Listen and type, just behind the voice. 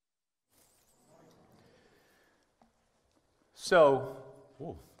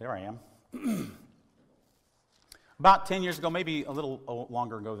There I am. About 10 years ago, maybe a little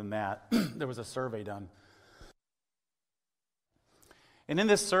longer ago than that, there was a survey done. And in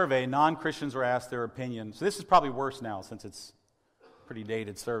this survey, non-Christians were asked their opinions. So this is probably worse now since it's a pretty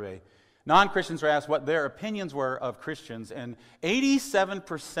dated survey. Non-Christians were asked what their opinions were of Christians, and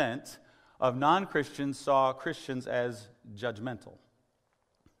 87% of non-Christians saw Christians as judgmental.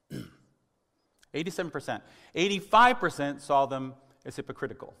 87%. 85% saw them as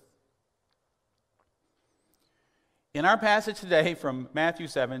hypocritical. In our passage today from Matthew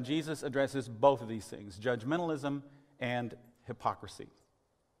 7, Jesus addresses both of these things, judgmentalism and hypocrisy.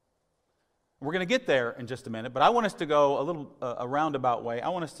 We're going to get there in just a minute, but I want us to go a roundabout way. I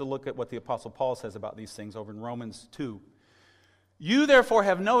want us to look at what the Apostle Paul says about these things over in Romans 2. You therefore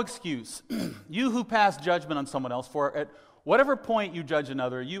have no excuse, you who pass judgment on someone else, for at whatever point you judge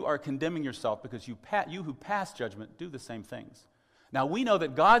another, you are condemning yourself, because you who pass judgment do the same things. Now we know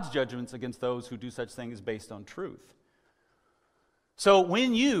that God's judgments against those who do such things is based on truth. So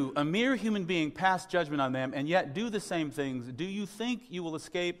when you, a mere human being, pass judgment on them and yet do the same things, do you think you will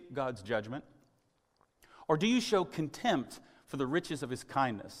escape God's judgment? Or do you show contempt for the riches of his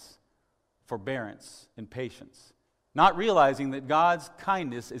kindness, forbearance, and patience, not realizing that God's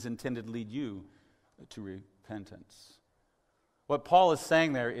kindness is intended to lead you to repentance? What Paul is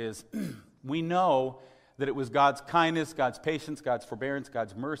saying there is, we know that it was God's kindness, God's patience, God's forbearance,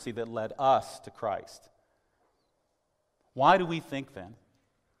 God's mercy that led us to Christ. Why do we think then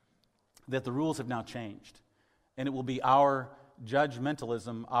that the rules have now changed, and it will be our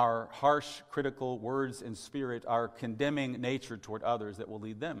judgmentalism, our harsh, critical words and spirit, our condemning nature toward others that will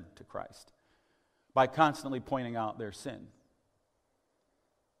lead them to Christ by constantly pointing out their sin?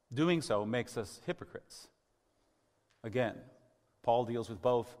 Doing so makes us hypocrites. Again, Paul deals with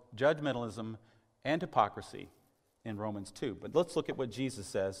both judgmentalism and hypocrisy in Romans 2. But let's look at what Jesus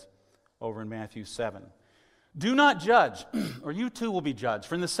says over in Matthew 7. Do not judge, or you too will be judged.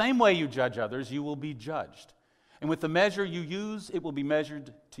 For in the same way you judge others, you will be judged. And with the measure you use, it will be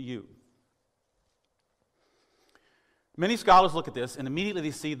measured to you. Many scholars look at this, and immediately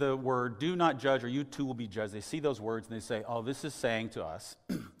they see the word, do not judge, or you too will be judged. They see those words, and they say, oh, this is saying to us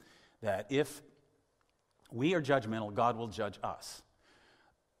that if we are judgmental, God will judge us.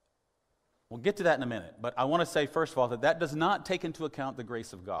 We'll get to that in a minute, but I want to say, first of all, that does not take into account the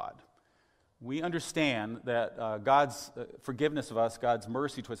grace of God. We understand that God's forgiveness of us, God's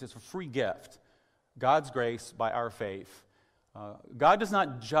mercy to us, is a free gift. God's grace by our faith. God does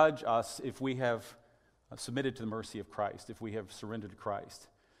not judge us if we have submitted to the mercy of Christ, if we have surrendered to Christ.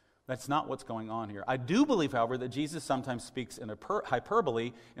 That's not what's going on here. I do believe, however, that Jesus sometimes speaks in a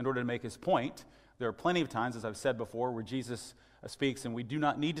hyperbole in order to make his point. There are plenty of times, as I've said before, where Jesus speaks, and we do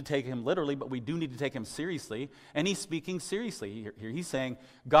not need to take him literally, but we do need to take him seriously, and he's speaking seriously here. He's saying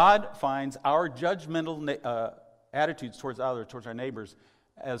God finds our judgmental attitudes towards others, towards our neighbors,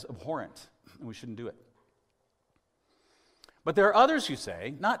 as abhorrent, and we shouldn't do it. But there are others who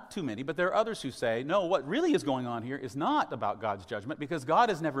say, not too many, but there are others who say, no, what really is going on here is not about God's judgment, because God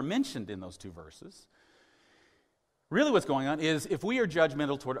is never mentioned in those two verses. Really what's going on is, if we are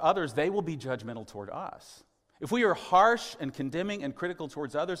judgmental toward others, they will be judgmental toward us. If we are harsh and condemning and critical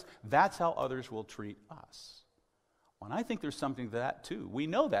towards others, that's how others will treat us. Well, and I think there's something to that too. We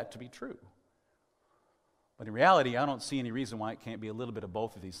know that to be true. But in reality, I don't see any reason why it can't be a little bit of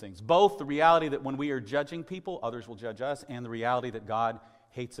both of these things. Both the reality that when we are judging people, others will judge us, and the reality that God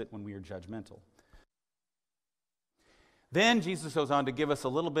hates it when we are judgmental. Then Jesus goes on to give us a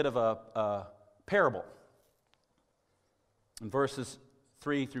little bit of a parable in verses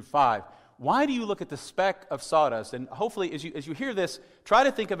 3 through 5. Why do you look at the speck of sawdust? And hopefully, as you hear this, try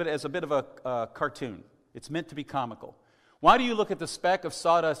to think of it as a bit of a cartoon. It's meant to be comical. Why do you look at the speck of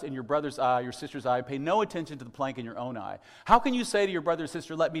sawdust in your brother's eye, your sister's eye, pay no attention to the plank in your own eye? How can you say to your brother or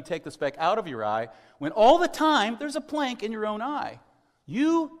sister, let me take the speck out of your eye, when all the time there's a plank in your own eye?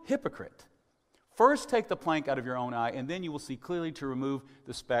 You hypocrite. First take the plank out of your own eye, and then you will see clearly to remove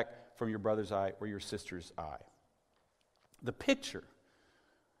the speck from your brother's eye or your sister's eye. The picture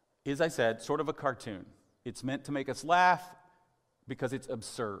is, I said, sort of a cartoon. It's meant to make us laugh because it's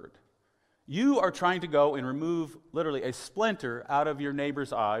absurd. You are trying to go and remove literally a splinter out of your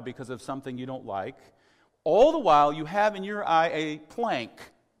neighbor's eye because of something you don't like. All the while you have in your eye a plank.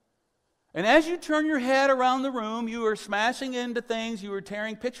 And as you turn your head around the room, you are smashing into things, you are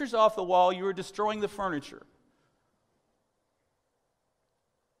tearing pictures off the wall, you are destroying the furniture.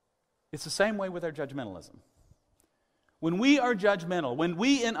 It's the same way with our judgmentalism. When we are judgmental, when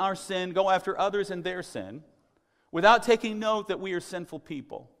we in our sin go after others in their sin, without taking note that we are sinful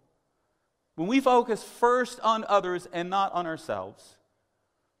people, when we focus first on others and not on ourselves,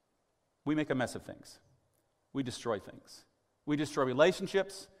 we make a mess of things. We destroy things. We destroy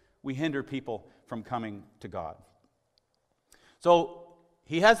relationships. We hinder people from coming to God. So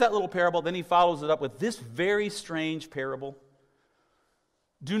he has that little parable, then he follows it up with this very strange parable.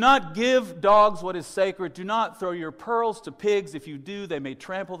 Do not give dogs what is sacred. Do not throw your pearls to pigs. If you do, they may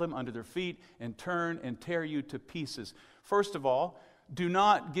trample them under their feet and turn and tear you to pieces. First of all, do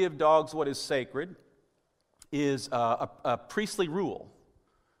not give dogs what is sacred is a priestly rule.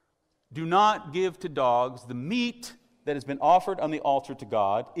 Do not give to dogs the meat that has been offered on the altar to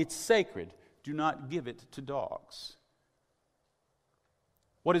God. It's sacred. Do not give it to dogs.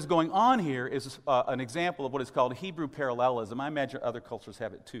 What is going on here is an example of what is called Hebrew parallelism. I imagine other cultures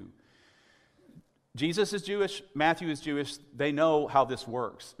have it too. Jesus is Jewish, Matthew is Jewish. They know how this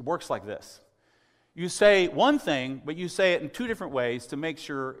works. It works like this. You say one thing, but you say it in two different ways to make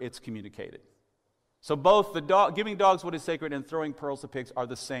sure it's communicated. So both giving dogs what is sacred and throwing pearls to pigs are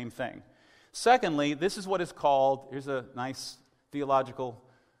the same thing. Secondly, this is what is called, here's a nice theological,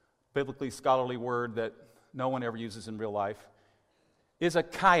 biblically scholarly word that no one ever uses in real life, is a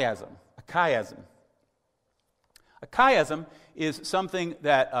chiasm. A chiasm. A chiasm is something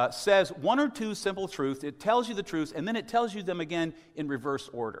that says one or two simple truths. It tells you the truths, and then it tells you them again in reverse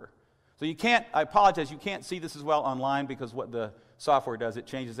order. So you can't, I apologize, you can't see this as well online because what the software does, it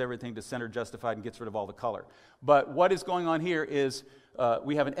changes everything to center justified and gets rid of all the color. But what is going on here is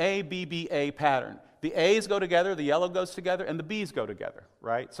we have an A, B, B, A pattern. The A's go together, the yellow goes together, and the B's go together,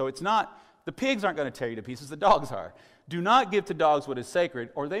 right? So it's not, the pigs aren't going to tear you to pieces, the dogs are. Do not give to dogs what is sacred,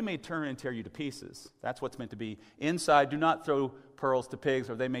 or they may turn and tear you to pieces. That's what's meant to be inside. Do not throw pearls to pigs,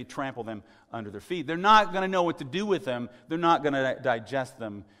 or they may trample them under their feet. They're not going to know what to do with them. They're not going to digest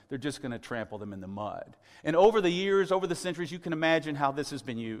them. They're just going to trample them in the mud. And over the years, over the centuries, you can imagine how this has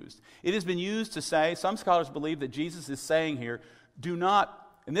been used. It has been used to say, some scholars believe that Jesus is saying here, do not,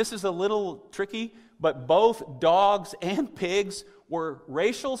 and this is a little tricky, but both dogs and pigs were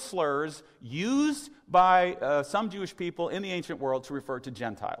racial slurs used by some Jewish people in the ancient world to refer to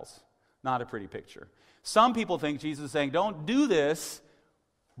Gentiles. Not a pretty picture. Some people think Jesus is saying, don't do this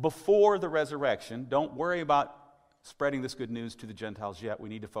before the resurrection. Don't worry about spreading this good news to the Gentiles yet. We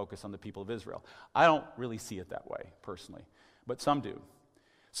need to focus on the people of Israel. I don't really see it that way, personally, but some do.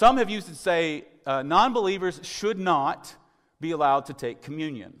 Some have used it to say non-believers should not be allowed to take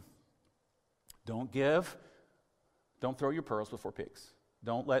communion. Don't throw your pearls before pigs.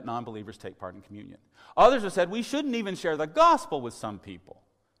 Don't let non-believers take part in communion. Others have said we shouldn't even share the gospel with some people,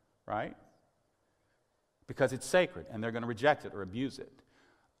 right? Because it's sacred and they're going to reject it or abuse it.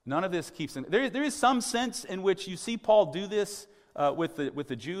 None of this keeps in. There is some sense in which you see Paul do this with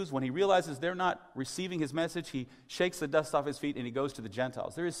the Jews. When he realizes they're not receiving his message, he shakes the dust off his feet and he goes to the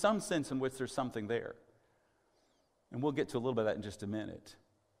Gentiles. There is some sense in which there's something there. And we'll get to a little bit of that in just a minute.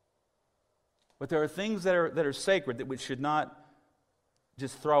 But there are things that are sacred that we should not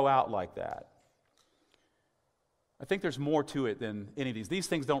just throw out like that. I think there's more to it than any of these. These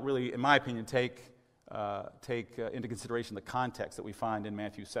things don't really, in my opinion, take into consideration the context that we find in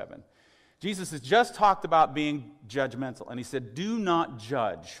Matthew 7. Jesus has just talked about being judgmental, and he said, do not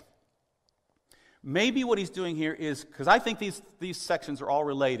judge. Maybe what he's doing here is, because I think these sections are all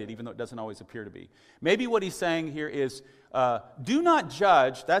related, even though it doesn't always appear to be. Maybe what he's saying here is, do not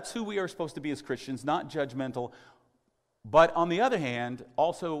judge. That's who we are supposed to be as Christians, not judgmental. But on the other hand,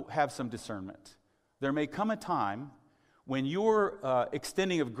 also have some discernment. There may come a time when your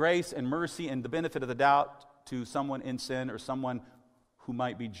extending of grace and mercy and the benefit of the doubt to someone in sin or someone who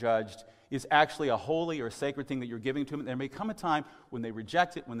might be judged is actually a holy or a sacred thing that you're giving to them. There may come a time when they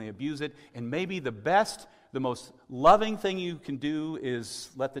reject it, when they abuse it, and maybe the best, the most loving thing you can do is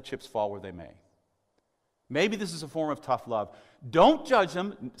let the chips fall where they may. Maybe this is a form of tough love. Don't judge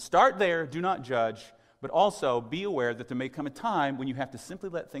them. Start there. Do not judge. But also be aware that there may come a time when you have to simply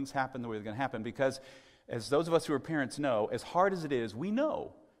let things happen the way they're going to happen. Because as those of us who are parents know, as hard as it is, we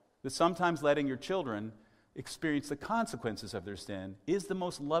know that sometimes letting your children experience the consequences of their sin is the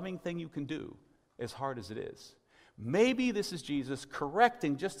most loving thing you can do, as hard as it is. Maybe this is Jesus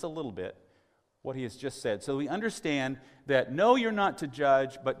correcting just a little bit what he has just said. So we understand that no, you're not to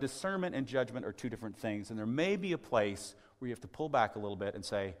judge, but discernment and judgment are two different things. And there may be a place where you have to pull back a little bit and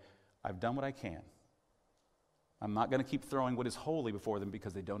say, I've done what I can. I'm not going to keep throwing what is holy before them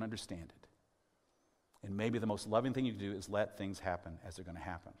because they don't understand it. And maybe the most loving thing you can do is let things happen as they're going to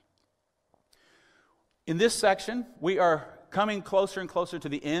happen. In this section, we are coming closer and closer to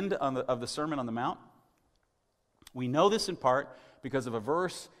the end of the Sermon on the Mount. We know this in part because of a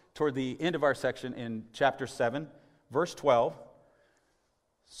verse toward the end of our section in chapter 7, verse 12.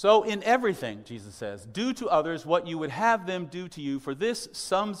 So in everything, Jesus says, do to others what you would have them do to you, for this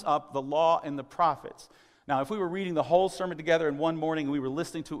sums up the law and the prophets. Now, if we were reading the whole sermon together in one morning and we were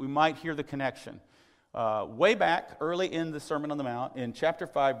listening to it, we might hear the connection. Way back, early in the Sermon on the Mount, in chapter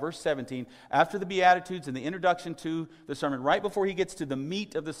 5, verse 17, after the Beatitudes and the introduction to the sermon, right before he gets to the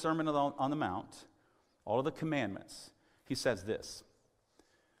meat of the Sermon on the Mount, all of the commandments, he says this: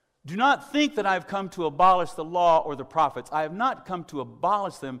 do not think that I have come to abolish the law or the prophets. I have not come to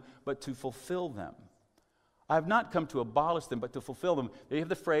abolish them, but to fulfill them. I have not come to abolish them, but to fulfill them. There you have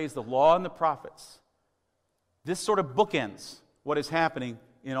the phrase, the law and the prophets. This sort of bookends what is happening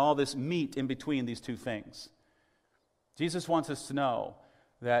in all this meat in between these two things. Jesus wants us to know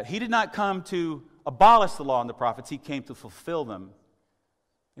that he did not come to abolish the law and the prophets. He came to fulfill them.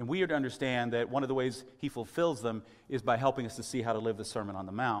 And we are to understand that one of the ways he fulfills them is by helping us to see how to live the Sermon on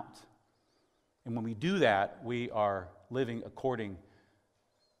the Mount. And when we do that, we are living according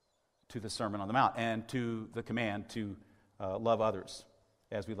to the Sermon on the Mount and to the command to love others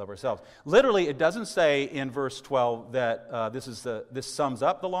as we love ourselves. Literally, it doesn't say in verse 12 that this sums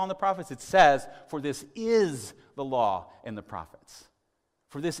up the law and the prophets. It says, for this is the law and the prophets.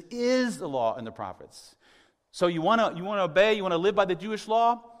 For this is the law and the prophets. So you want to obey, you want to live by the Jewish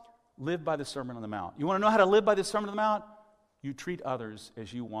law? Live by the Sermon on the Mount. You want to know how to live by the Sermon on the Mount? You treat others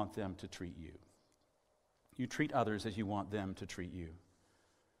as you want them to treat you. You treat others as you want them to treat you.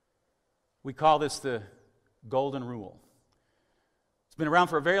 We call this the Golden Rule. It's been around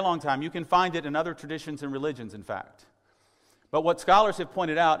for a very long time. You can find it in other traditions and religions, in fact. But what scholars have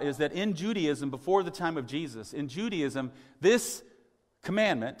pointed out is that in Judaism, before the time of Jesus, in Judaism, this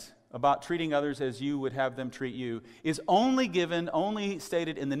commandment about treating others as you would have them treat you is only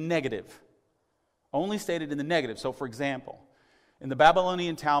stated in the negative. Only stated in the negative. So, for example, in the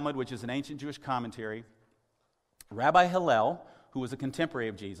Babylonian Talmud, which is an ancient Jewish commentary, Rabbi Hillel, who was a contemporary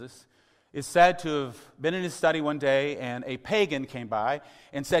of Jesus, is said to have been in his study one day and a pagan came by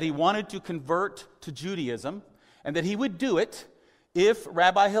and said he wanted to convert to Judaism and that he would do it if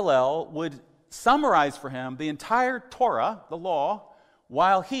Rabbi Hillel would summarize for him the entire Torah, the law,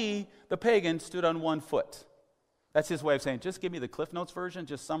 while he, the pagan, stood on one foot. That's his way of saying, just give me the Cliff Notes version,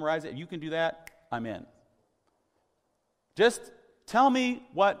 just summarize it. If you can do that, I'm in. Just tell me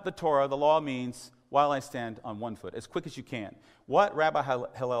what the Torah, the law, means while I stand on one foot, as quick as you can. What Rabbi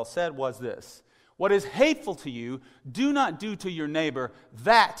Hillel said was this: what is hateful to you, do not do to your neighbor.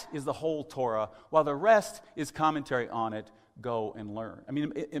 That is the whole Torah, while the rest is commentary on it. Go and learn. I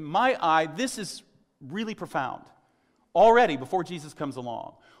mean, in my eye, this is really profound. Already, before Jesus comes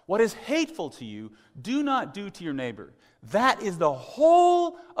along. What is hateful to you, do not do to your neighbor. That is the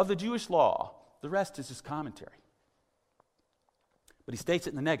whole of the Jewish law. The rest is just commentary. But he states it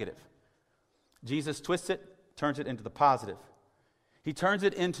in the negative. Jesus twists it, turns it into the positive. He turns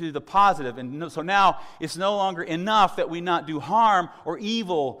it into the positive. And so now it's no longer enough that we not do harm or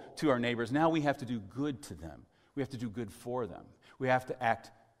evil to our neighbors. Now we have to do good to them. We have to do good for them. We have to act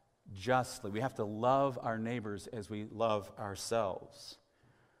justly. We have to love our neighbors as we love ourselves.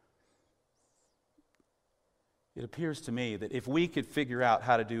 It appears to me that if we could figure out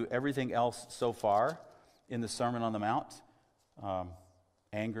how to do everything else so far in the Sermon on the Mount,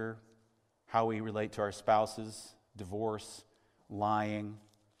 anger, how we relate to our spouses, divorce, lying,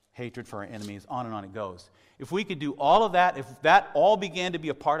 hatred for our enemies, on and on it goes. If we could do all of that, if that all began to be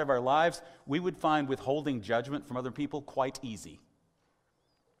a part of our lives, we would find withholding judgment from other people quite easy.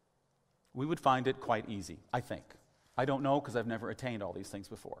 We would find it quite easy, I think. I don't know because I've never attained all these things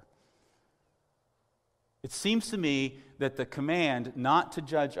before. It seems to me that the command not to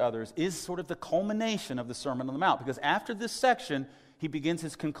judge others is sort of the culmination of the Sermon on the Mount, because after this section, he begins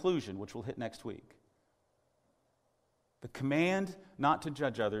his conclusion, which we'll hit next week. The command not to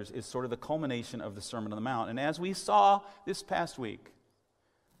judge others is sort of the culmination of the Sermon on the Mount. And as we saw this past week,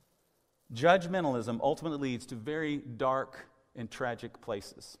 judgmentalism ultimately leads to very dark and tragic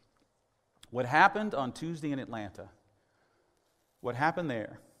places. What happened on Tuesday in Atlanta, what happened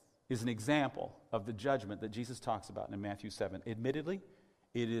there is an example of the judgment that Jesus talks about in Matthew 7. Admittedly,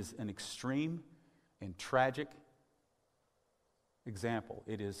 it is an extreme and tragic example.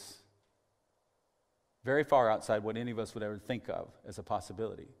 It is very far outside what any of us would ever think of as a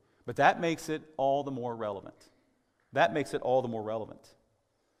possibility. But that makes it all the more relevant. That makes it all the more relevant.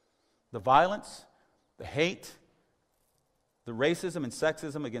 The violence, the hate, the racism and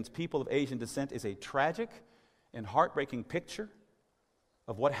sexism against people of Asian descent is a tragic and heartbreaking picture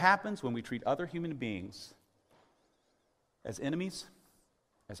of what happens when we treat other human beings as enemies,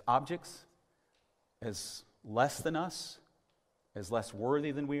 as objects, as less than us, as less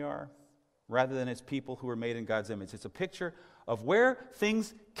worthy than we are, rather than as people who are made in God's image. It's a picture of where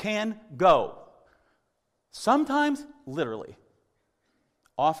things can go. Sometimes literally,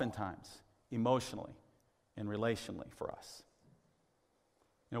 oftentimes emotionally and relationally for us.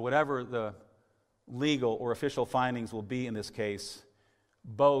 Whatever the legal or official findings will be in this case,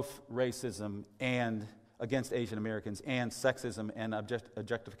 both racism and against Asian Americans and sexism and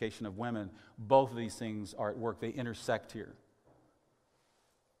objectification of women, both of these things are at work. They intersect here.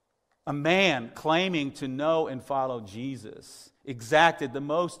 A man claiming to know and follow Jesus exacted the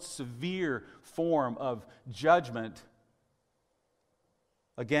most severe form of judgment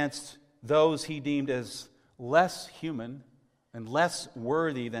against those he deemed as less human and less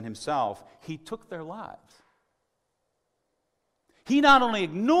worthy than himself. He took their lives. He not only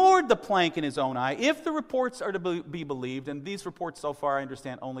ignored the plank in his own eye, if the reports are to be believed, and these reports so far I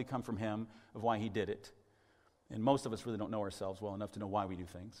understand only come from him of why he did it, and most of us really don't know ourselves well enough to know why we do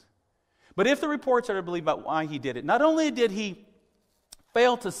things. But if the reports are to believe about why he did it, not only did he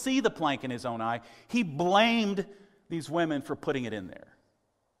fail to see the plank in his own eye, he blamed these women for putting it in there.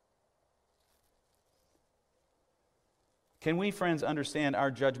 Can we, friends, understand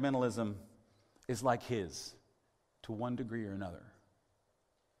our judgmentalism is like his to one degree or another?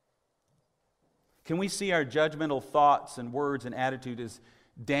 Can we see our judgmental thoughts and words and attitude as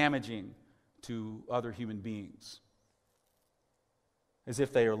damaging to other human beings, as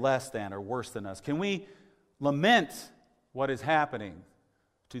if they are less than or worse than us? Can we lament what is happening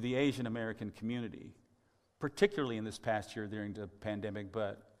to the Asian American community, particularly in this past year during the pandemic,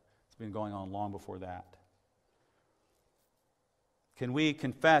 but it's been going on long before that? Can we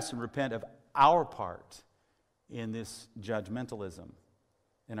confess and repent of our part in this judgmentalism,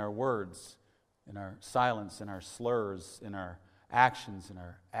 in our words, in our silence, in our slurs, in our actions, in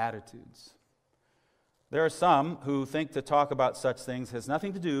our attitudes? There are some who think to talk about such things has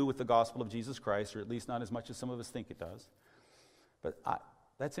nothing to do with the gospel of Jesus Christ, or at least not as much as some of us think it does. But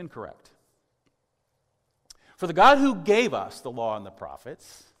that's incorrect. For the God who gave us the law and the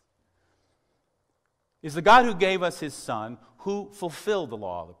prophets is the God who gave us his Son, who fulfilled the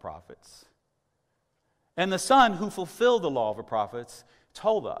law of the prophets. And the Son who fulfilled the law of the prophets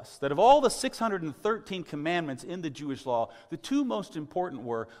told us that of all the 613 commandments in the Jewish law, the two most important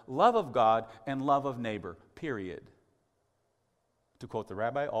were love of God and love of neighbor, period. To quote the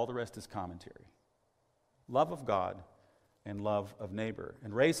rabbi, all the rest is commentary. Love of God and love of neighbor.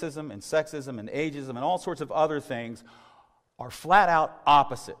 And racism and sexism and ageism and all sorts of other things are flat out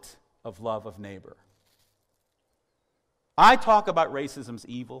opposite of love of neighbor. I talk about racism's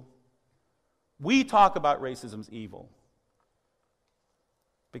evil. We talk about racism's evil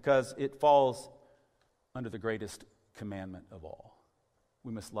because it falls under the greatest commandment of all.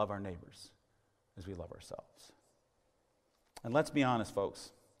 We must love our neighbors as we love ourselves. And let's be honest,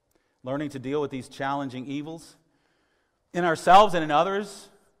 folks. Learning to deal with these challenging evils in ourselves and in others,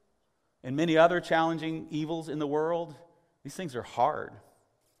 and many other challenging evils in the world, these things are hard.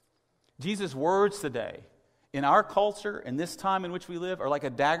 Jesus' words today, in our culture, in this time in which we live, are like a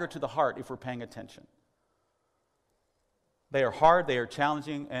dagger to the heart if we're paying attention. They are hard, they are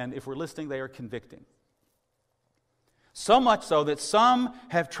challenging, and if we're listening, they are convicting. So much so that some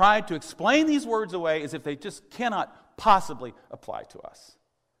have tried to explain these words away as if they just cannot possibly apply to us.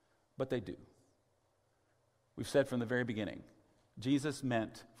 But they do. We've said from the very beginning, Jesus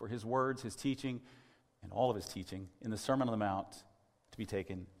meant for his words, his teaching, and all of his teaching in the Sermon on the Mount to be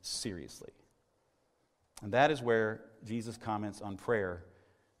taken seriously. And that is where Jesus' comments on prayer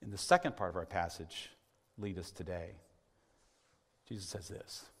in the second part of our passage lead us today. Jesus says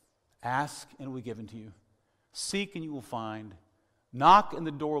this: ask and it will be given to you. Seek and you will find. Knock and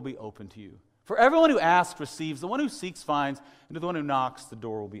the door will be open to you. For everyone who asks receives, the one who seeks finds, and to the one who knocks the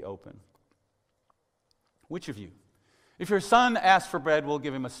door will be open. Which of you? If your son asks for bread, we'll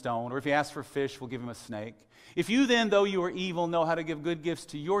give him a stone, or if he asks for fish, we'll give him a snake. If you then, though you are evil, know how to give good gifts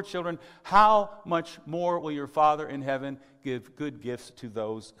to your children, how much more will your Father in heaven give good gifts to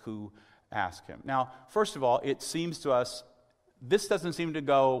those who ask him? Now, first of all, it seems to us, this doesn't seem to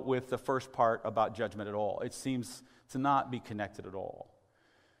go with the first part about judgment at all. It seems to not be connected at all.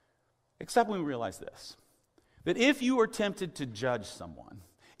 Except when we realize this, that if you are tempted to judge someone,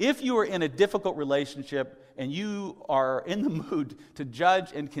 if you are in a difficult relationship and you are in the mood to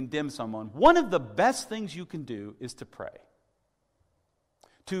judge and condemn someone, one of the best things you can do is to pray.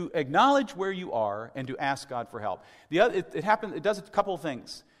 To acknowledge where you are and to ask God for help. It does a couple of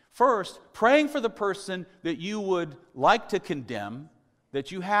things. First, praying for the person that you would like to condemn,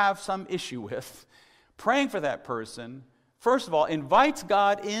 that you have some issue with, praying for that person, first of all, invites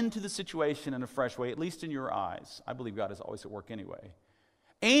God into the situation in a fresh way, at least in your eyes. I believe God is always at work anyway.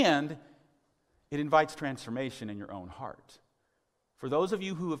 And it invites transformation in your own heart. For those of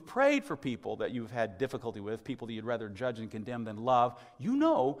you who have prayed for people that you've had difficulty with, people that you'd rather judge and condemn than love, you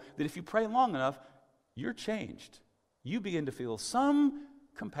know that if you pray long enough, you're changed. You begin to feel some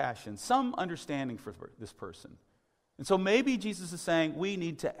compassion, some understanding for this person. And so maybe Jesus is saying we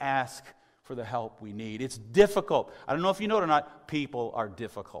need to ask for the help we need. It's difficult. I don't know if you know it or not, people are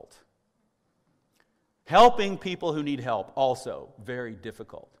difficult. Helping people who need help, also very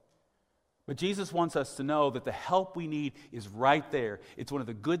difficult. But Jesus wants us to know that the help we need is right there. It's one of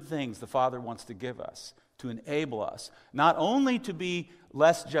the good things the Father wants to give us, to enable us, not only to be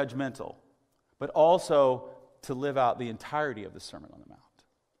less judgmental, but also to live out the entirety of the Sermon on the Mount.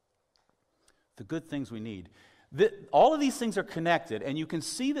 The good things we need. All of these things are connected, and you can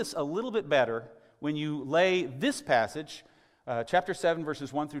see this a little bit better when you lay this passage, chapter 7,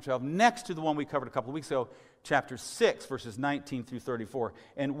 verses 1 through 12, next to the one we covered a couple of weeks ago, chapter 6, verses 19 through 34.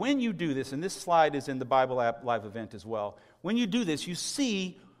 And when you do this, and this slide is in the Bible app live event as well, when you do this, you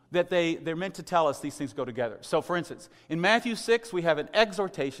see that they're meant to tell us these things go together. So, for instance, in Matthew 6, we have an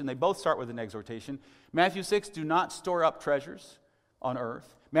exhortation. They both start with an exhortation. Matthew 6, do not store up treasures on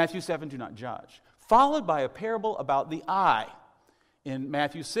earth. Matthew 7, do not judge. Followed by a parable about the eye. In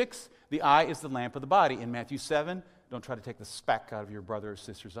Matthew 6, the eye is the lamp of the body. In Matthew 7, don't try to take the speck out of your brother or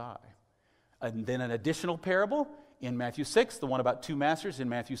sister's eye. And then an additional parable in Matthew 6, the one about two masters. In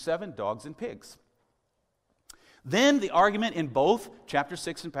Matthew 7, dogs and pigs. Then the argument in both chapter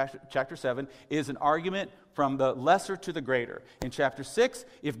 6 and chapter 7 is an argument from the lesser to the greater. In chapter 6,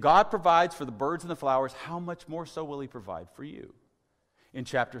 if God provides for the birds and the flowers, how much more so will he provide for you? In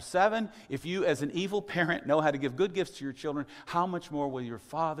chapter 7, if you as an evil parent know how to give good gifts to your children, how much more will your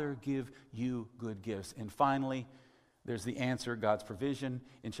Father give you good gifts? And finally, there's the answer, God's provision.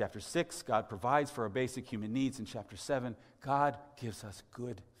 In chapter 6, God provides for our basic human needs. In chapter 7, God gives us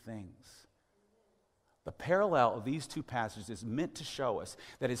good things. The parallel of these two passages is meant to show us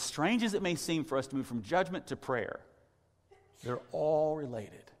that as strange as it may seem for us to move from judgment to prayer, they're all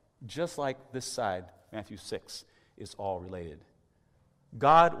related. Just like this side, Matthew 6, is all related.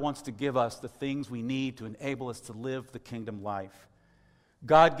 God wants to give us the things we need to enable us to live the kingdom life.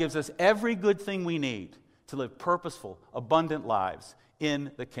 God gives us every good thing we need to live purposeful, abundant lives in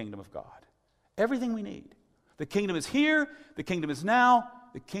the kingdom of God. Everything we need. The kingdom is here, the kingdom is now,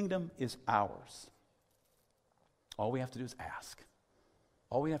 the kingdom is ours. All we have to do is ask.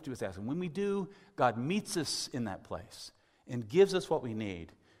 All we have to do is ask. And when we do, God meets us in that place and gives us what we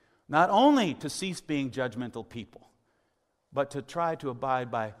need, not only to cease being judgmental people, but to try to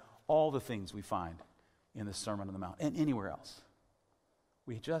abide by all the things we find in the Sermon on the Mount and anywhere else.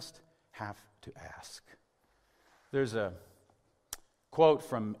 We just have to ask. There's a quote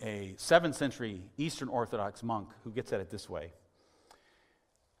from a 7th century Eastern Orthodox monk who gets at it this way.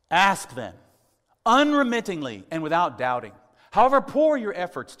 Ask then, unremittingly and without doubting, however poor your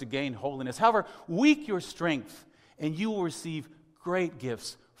efforts to gain holiness, however weak your strength, and you will receive great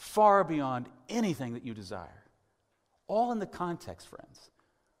gifts far beyond anything that you desire. All in the context, friends,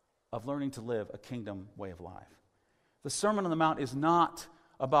 of learning to live a kingdom way of life. The Sermon on the Mount is not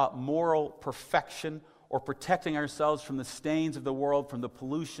about moral perfection or protecting ourselves from the stains of the world, from the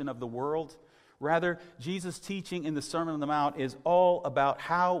pollution of the world. Rather, Jesus' teaching in the Sermon on the Mount is all about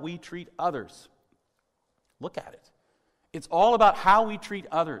how we treat others. Look at it. It's all about how we treat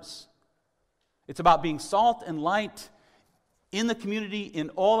others. It's about being salt and light in the community, in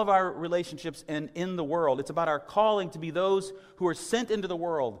all of our relationships, and in the world. It's about our calling to be those who are sent into the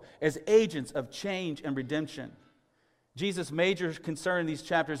world as agents of change and redemption. Jesus' major concern in these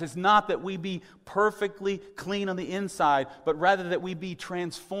chapters is not that we be perfectly clean on the inside, but rather that we be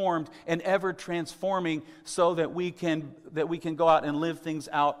transformed and ever transforming so that we can go out and live things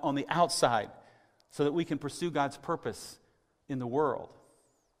out on the outside, so that we can pursue God's purpose in the world,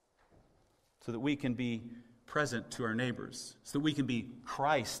 so that we can be present to our neighbors, so that we can be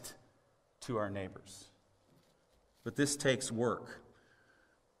Christ to our neighbors. But this takes work.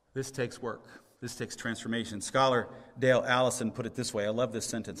 This takes work. This takes transformation. Scholar Dale Allison put it this way. I love this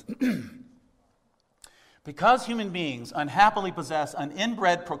sentence. Because human beings unhappily possess an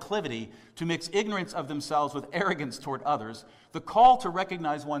inbred proclivity to mix ignorance of themselves with arrogance toward others, the call to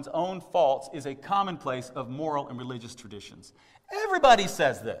recognize one's own faults is a commonplace of moral and religious traditions. Everybody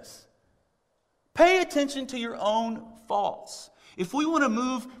says this. Pay attention to your own faults. If we want to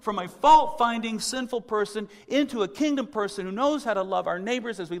move from a fault-finding, sinful person into a kingdom person who knows how to love our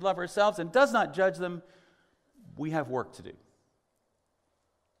neighbors as we love ourselves and does not judge them, we have work to do.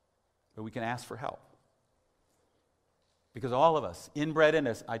 But we can ask for help. Because all of us, inbred in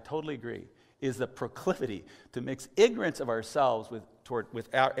us, I totally agree, is the proclivity to mix ignorance of ourselves with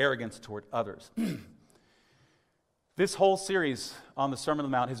our arrogance toward others. This whole series on the Sermon on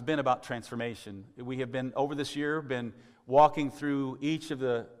the Mount has been about transformation. We have been, over this year, been walking through each of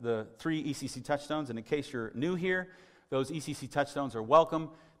the 3 ECC touchstones. And in case you're new here, those ECC touchstones are welcome,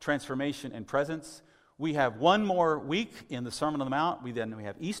 transformation, and presence. We have one more week in the Sermon on the Mount. We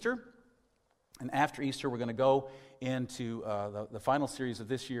have Easter. And after Easter, we're going to go into the final series of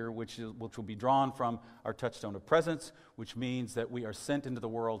this year, which will be drawn from our touchstone of presence, which means that we are sent into the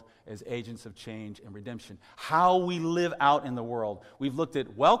world as agents of change and redemption. How we live out in the world. We've looked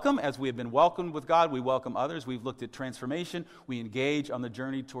at welcome, as we have been welcomed with God, we welcome others. We've looked at transformation. We engage on the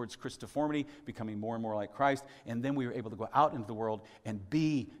journey towards Christoformity, becoming more and more like Christ. And then we are able to go out into the world and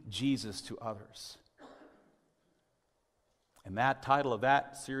be Jesus to others. And that title of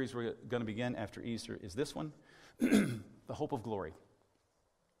that series we're going to begin after Easter is this one, The Hope of Glory.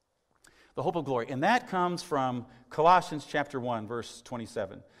 The Hope of Glory. And that comes from Colossians chapter 1, verse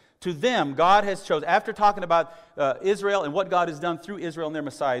 27. To them, God has chosen, after talking about Israel and what God has done through Israel and their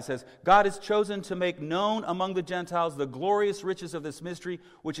Messiah, he says, God has chosen to make known among the Gentiles the glorious riches of this mystery,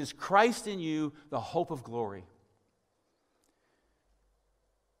 which is Christ in you, the hope of glory.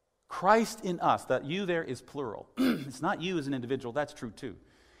 Christ in us, that you there is plural. It's not you as an individual, that's true too.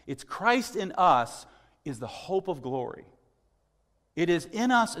 It's Christ in us is the hope of glory. It is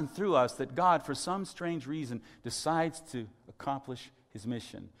in us and through us that God, for some strange reason, decides to accomplish his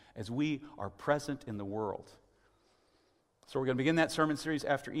mission as we are present in the world. So we're going to begin that sermon series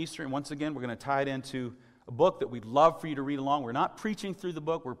after Easter, and once again, we're going to tie it into a book that we'd love for you to read along. We're not preaching through the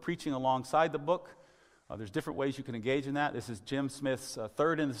book, we're preaching alongside the book. There's different ways you can engage in that. This is Jim Smith's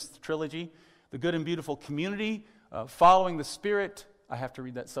third in this trilogy, The Good and Beautiful Community, Following the Spirit, I have to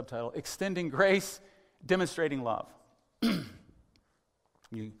read that subtitle, Extending Grace, Demonstrating Love.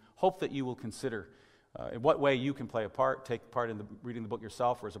 We hope that you will consider in what way you can play a part, take part in reading the book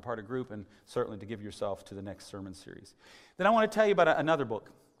yourself or as a part of a group, and certainly to give yourself to the next sermon series. Then I want to tell you about another book.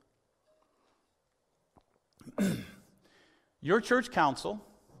 Your church council,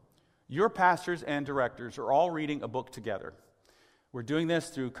 your pastors and directors are all reading a book together. We're doing this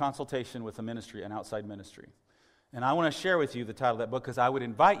through consultation with a ministry, an outside ministry. And I want to share with you the title of that book because I would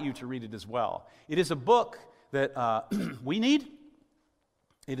invite you to read it as well. It is a book that we need.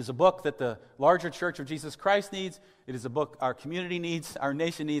 It is a book that the larger Church of Jesus Christ needs. It is a book our community needs, our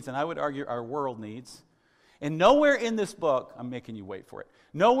nation needs, and I would argue our world needs. And nowhere in this book, I'm making you wait for it,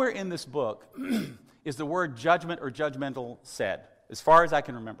 nowhere in this book is the word judgment or judgmental said. As far as I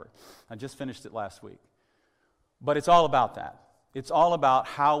can remember. I just finished it last week. But it's all about that. It's all about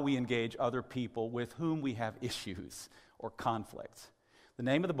how we engage other people with whom we have issues or conflicts. The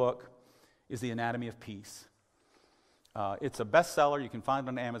name of the book is The Anatomy of Peace. It's a bestseller. You can find it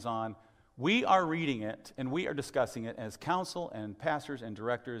on Amazon. We are reading it and we are discussing it as council and pastors and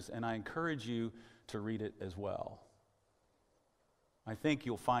directors, and I encourage you to read it as well. I think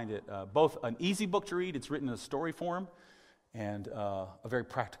you'll find it both an easy book to read. It's written in a story form. And a very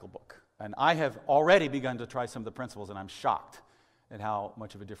practical book. And I have already begun to try some of the principles, and I'm shocked at how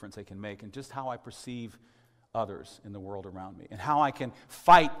much of a difference they can make and just how I perceive others in the world around me and how I can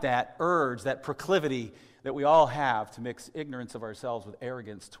fight that urge, that proclivity that we all have to mix ignorance of ourselves with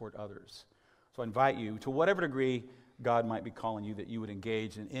arrogance toward others. So I invite you, to whatever degree God might be calling you, that you would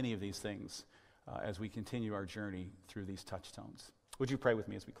engage in any of these things as we continue our journey through these touchstones. Would you pray with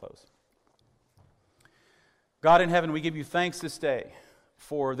me as we close? God in heaven, we give you thanks this day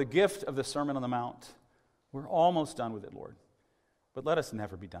for the gift of the Sermon on the Mount. We're almost done with it, Lord, but let us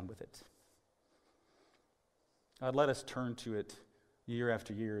never be done with it. God, let us turn to it year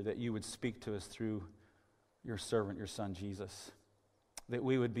after year, that you would speak to us through your servant, your Son, Jesus, that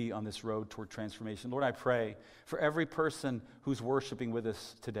we would be on this road toward transformation. Lord, I pray for every person who's worshiping with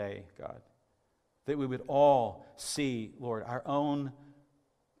us today, God, that we would all see, Lord, our own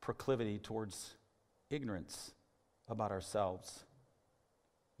proclivity towards ignorance about ourselves,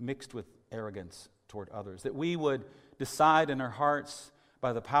 mixed with arrogance toward others. That we would decide in our hearts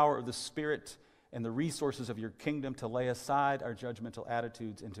by the power of the Spirit and the resources of your kingdom to lay aside our judgmental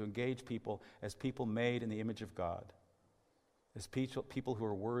attitudes and to engage people as people made in the image of God, as people who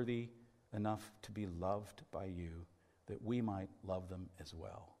are worthy enough to be loved by you, that we might love them as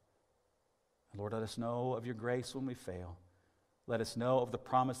well. And Lord, let us know of your grace when we fail. Let us know of the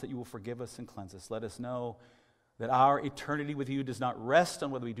promise that you will forgive us and cleanse us. Let us know that our eternity with you does not rest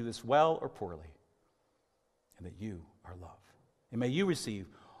on whether we do this well or poorly, and that you are love. And may you receive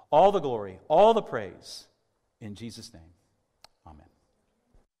all the glory, all the praise, in Jesus' name.